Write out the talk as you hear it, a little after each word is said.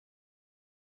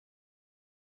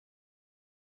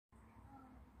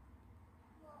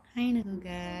Hi naku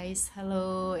guys.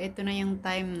 Hello. Ito na yung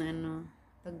time na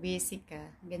pag busy ka,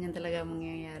 ganyan talaga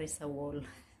mangyayari sa wall.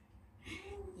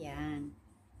 Yan.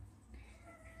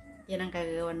 Yan ang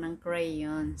kagagawan ng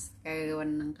crayons.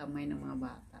 Kagagawan ng kamay ng mga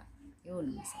bata.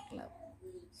 Yun, masaklap.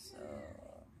 So,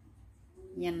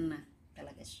 yan na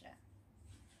talaga siya.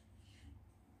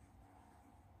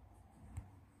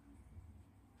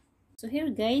 So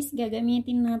here guys,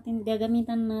 gagamitan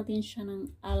natin siya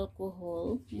ng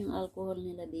alcohol. Yung alcohol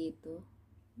nila dito.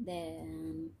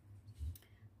 Then,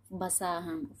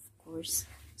 basahan of course.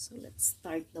 So let's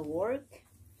start the work.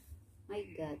 My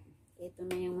God, ito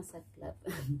na yung masaklap.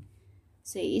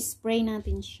 So i-spray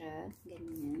natin siya,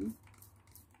 ganyan.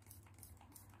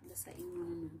 Basahin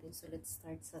muna natin. So let's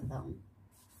start sa down.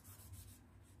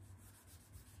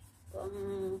 Ito ang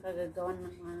kagagawan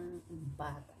ng mga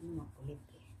bata, ng makulit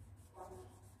eh.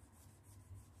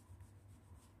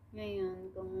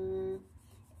 Ngayon, kung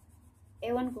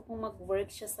ewan ko kung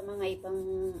mag-work siya sa mga ibang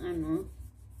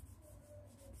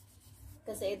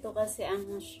kasi ito kasi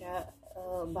siya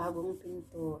bagong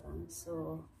pintura.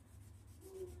 So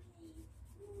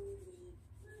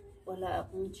wala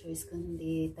akong choice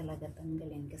kundi talaga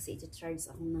tanggalin kasi i-charge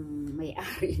ako ng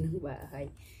may-ari ng bahay.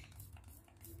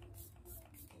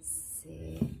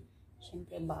 Kasi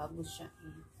syempre bago siya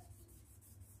eh.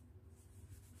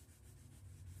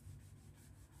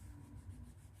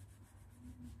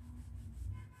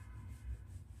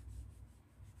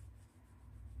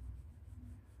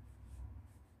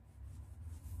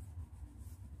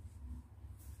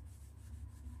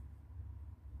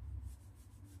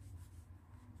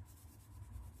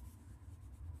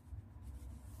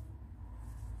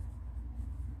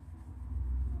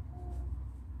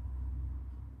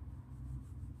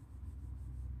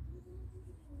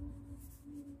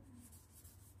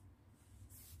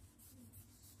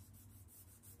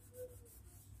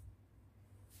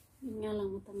 Yun nga lang,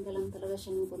 matanggalan talaga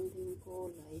siya ng konting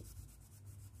kulay.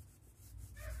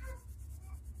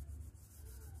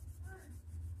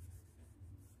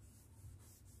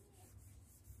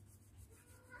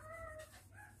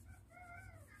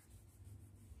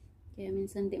 Kaya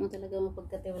minsan di mo talaga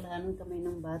mapagkatiwalaan ng kamay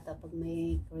ng bata pag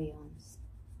may crayons.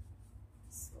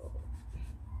 So,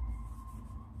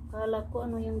 kala ko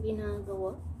ano yung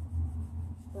ginagawa.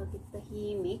 Bakit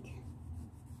tahimik?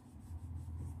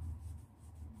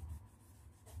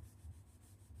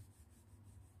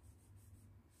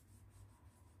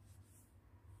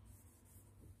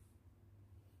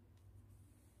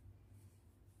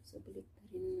 So,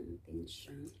 baliktarin natin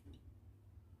siya.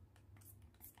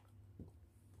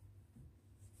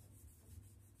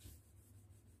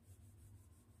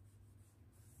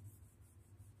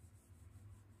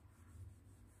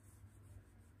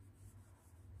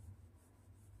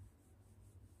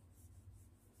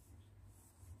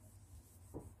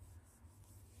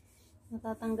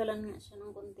 Natatanggalan nga siya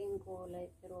ng konting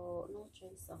kulay pero no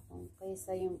choice ako.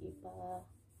 Kaysa yung iba,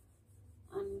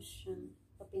 siya,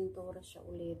 papintura siya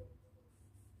ulit.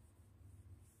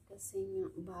 Kasi nga,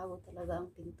 bago talaga ang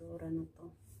pintura na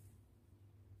to.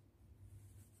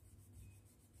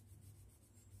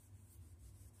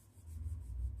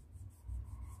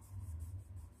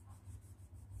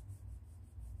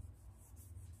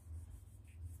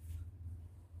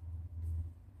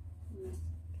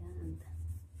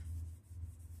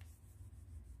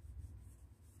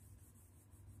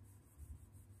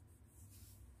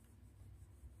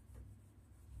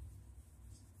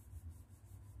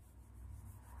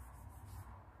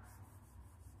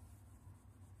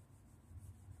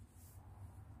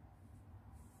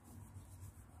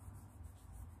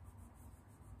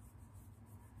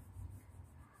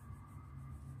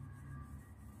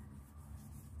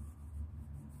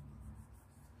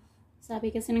 Sabi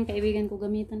kasi ng kaibigan ko,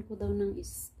 gamitan ko daw ng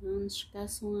sponge.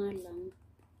 Kaso nga lang,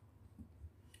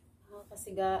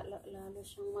 kasi lalo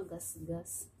siyang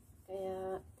magasgas.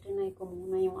 Kaya, trinay ko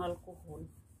muna yung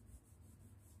alcohol.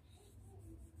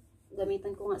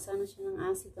 Gamitan ko nga sana siya ng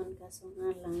acetone. Kaso nga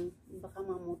lang, baka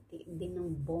mamuti din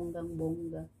ng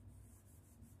bonggang-bongga.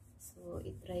 So,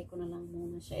 itry ko na lang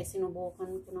muna siya.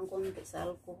 Sinubukan ko ng konti sa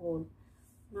alcohol.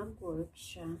 Nag-work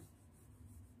siya.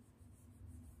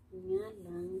 Nga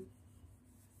lang,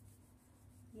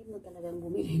 hindi mo talagang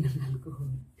bumili ng alcohol.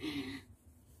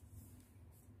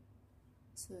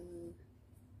 So,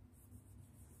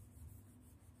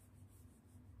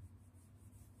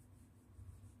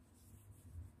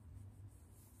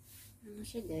 ano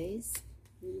siya guys?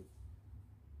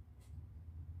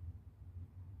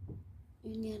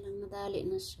 Yun nga lang, nadali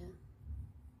na siya.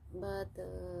 But,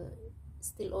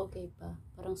 still okay pa.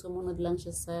 Parang sumunod lang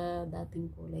siya sa dating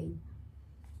kulay.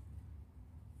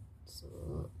 So,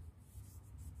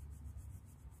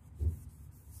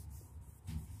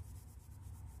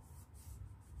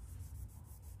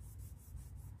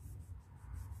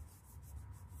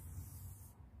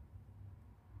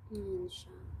 Ayan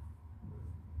siya.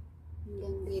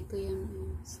 Hanggang dito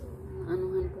yun. So,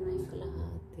 naanuhan ko na yung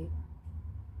kalahati.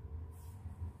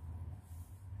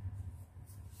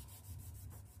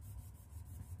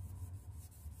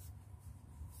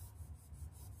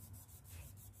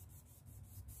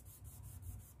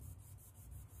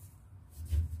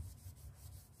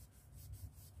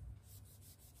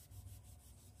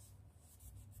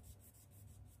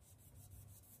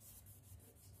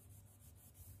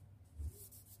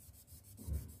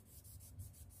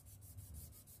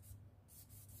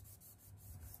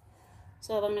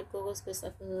 So, habang nagkukuskus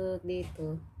ako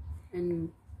dito,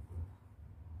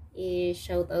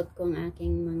 i-shout out ko ang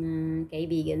aking mga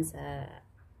kaibigan sa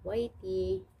YT.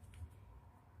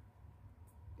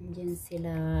 Diyan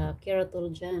sila, Kira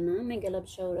Tuljana, mega love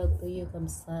shout out to you,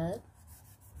 Kamsat.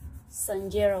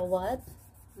 Sanjerawat,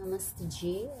 Namaste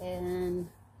G, and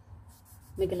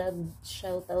mega love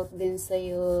shout out din sa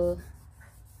iyo,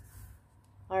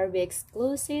 RB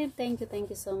Exclusive. Thank you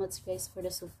so much guys for the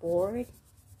support.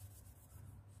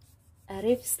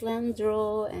 Arif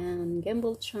Slandro and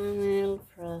Gamble Channel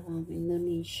from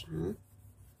Indonesia.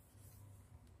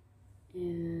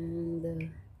 And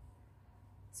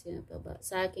sino pa ba?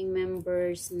 Sa aking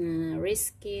members na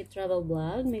Risky Travel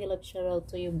Vlog, mega love shout out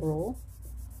to you, bro.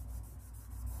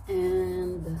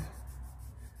 And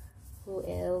who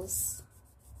else?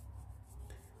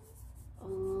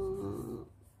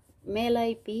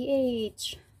 Melay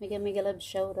PH, mega love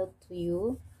shout out to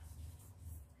you.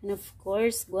 And of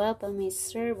course, Guapa Miss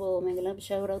Servo, mega love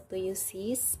shout out to you,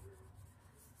 sis.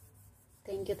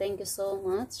 Thank you so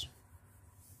much.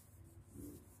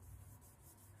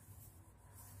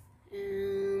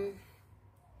 And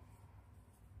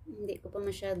hindi ko pa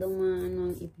masyadong maano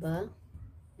ang iba.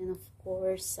 And of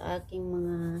course, sa aking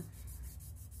mga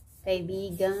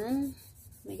kaibigan,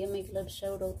 mega love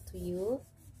shout out to you.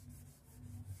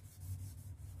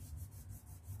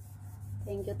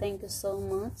 Thank you so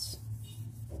much.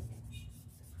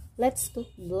 Let's Cook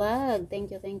Vlog.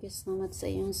 Thank you so much sa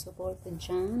iyong support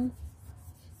dyan.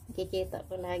 Nakikita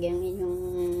ko lagi ang inyong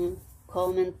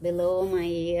comment below my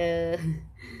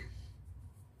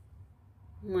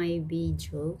my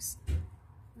videos.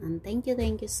 And thank you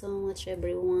so much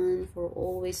everyone for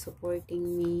always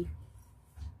supporting me.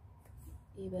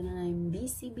 Even I'm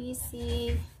busy.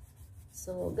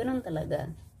 So, ganun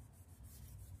talaga.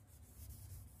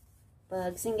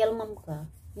 Pag single mom ka,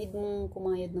 need mong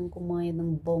kumayod ng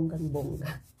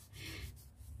bonggang-bongga.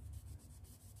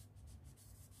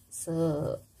 So,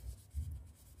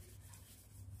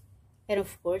 and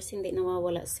of course, hindi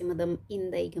nawawala si Madam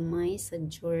Inday Gamay sa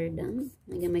Jordan.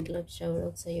 Mega love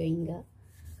shoutout sa iyo, Inga.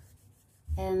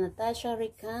 And Natasha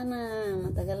Ricana,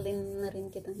 matagal din na rin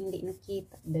kitang hindi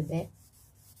nakita, bebe.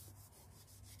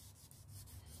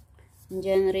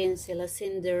 Diyan rin sila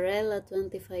Cinderella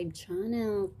 25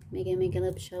 channel. Mega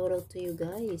love shoutout to you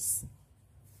guys.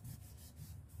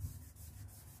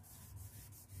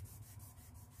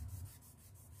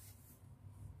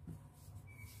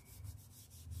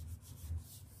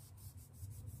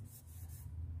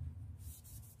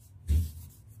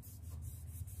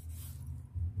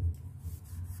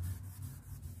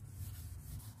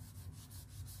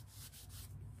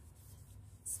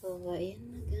 So, ayan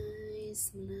na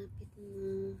guys. Malapit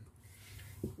na.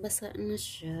 Basa na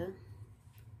siya.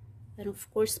 And of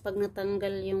course, pag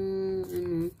natanggal yung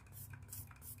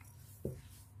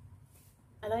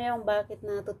alam niyo kung bakit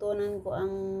natutunan ko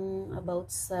ang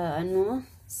about sa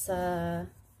sa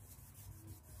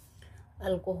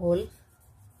alcohol.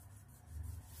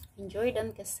 In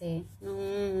Jordan kasi,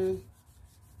 nung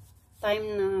time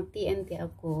na TNT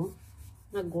ako,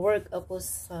 nag-work ako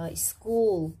sa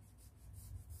school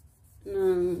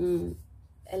ng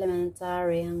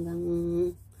elementary hanggang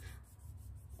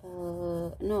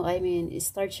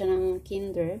start siya ng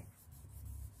kinder,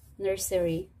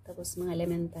 nursery, tapos mga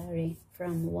elementary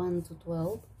from 1 to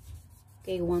 12,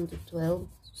 K1 to 12.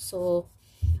 So,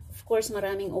 of course,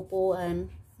 maraming upuan.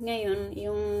 Ngayon,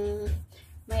 yung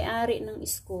may-ari ng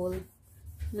school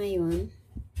na yun,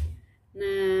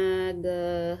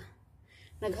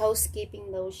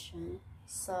 nag-housekeeping daw siya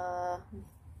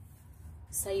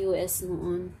sa US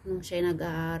noon, nung siya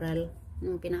nag-aaral,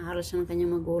 nung pinaaral siya ng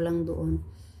kanyang magulang doon,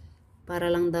 para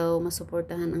lang daw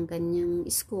masuportahan ang kanyang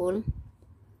school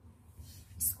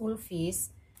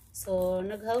fees. So,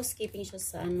 nag-housekeeping siya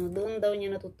sa doon daw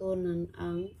niya natutunan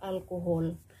ang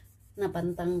alcohol na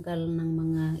pantanggal ng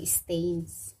mga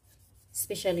stains.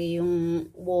 Especially yung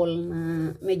wall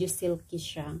na medyo silky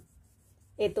siya.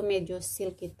 Ito medyo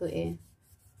silky to eh.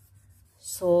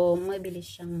 So, mabilis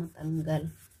siyang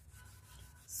matanggal.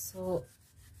 So,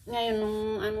 ngayon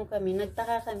nung ano kami,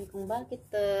 nagtaka kami kung bakit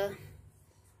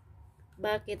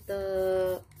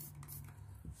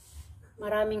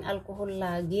maraming alcohol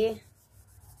lagi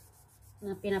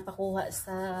na pinapakuha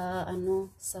sa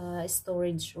sa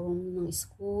storage room ng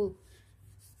school.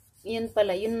 Yun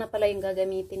na pala yung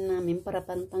gagamitin namin para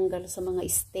pantanggal sa mga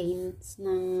stains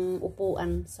ng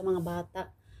upuan sa mga bata.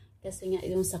 Kasi nga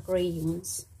yung sa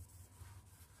crayons.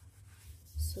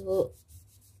 So,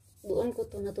 doon ko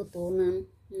to natutunan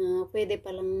na pwede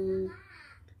palang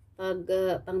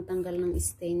pangtanggal ng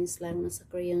stains lalo na sa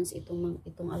crayons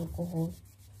itong alcohol.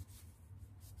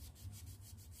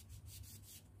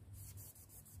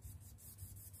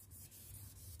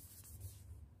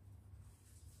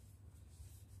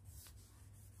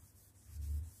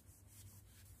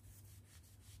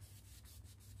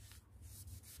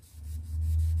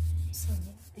 So,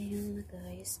 ayun na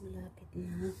guys, malapit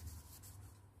na.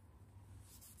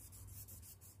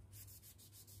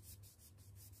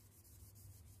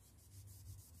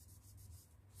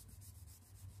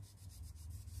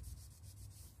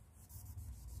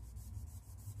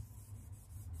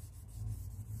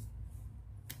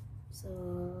 So,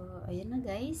 ayan na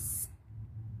guys.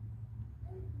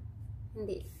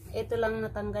 Hindi, ito lang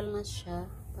natanggal na siya,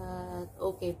 but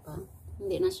okay pa.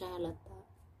 Hindi na siya halata.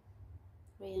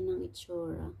 So, ayan ang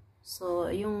itsura.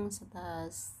 So, yung sa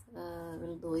taas,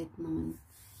 we'll do it naman.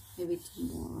 Maybe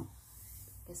tomorrow.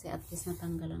 Kasi at least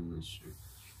natanggalan na siya.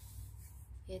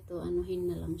 Ito, anuhin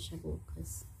na lang siya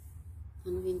bukas.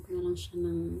 Anuhin ko na lang siya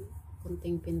ng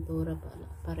kunting pintura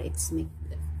para it's make,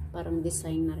 parang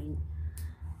design na rin.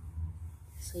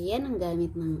 So, yan ang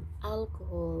gamit ng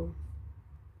alcohol.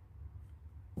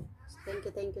 So,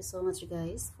 thank you so much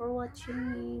guys for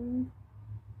watching.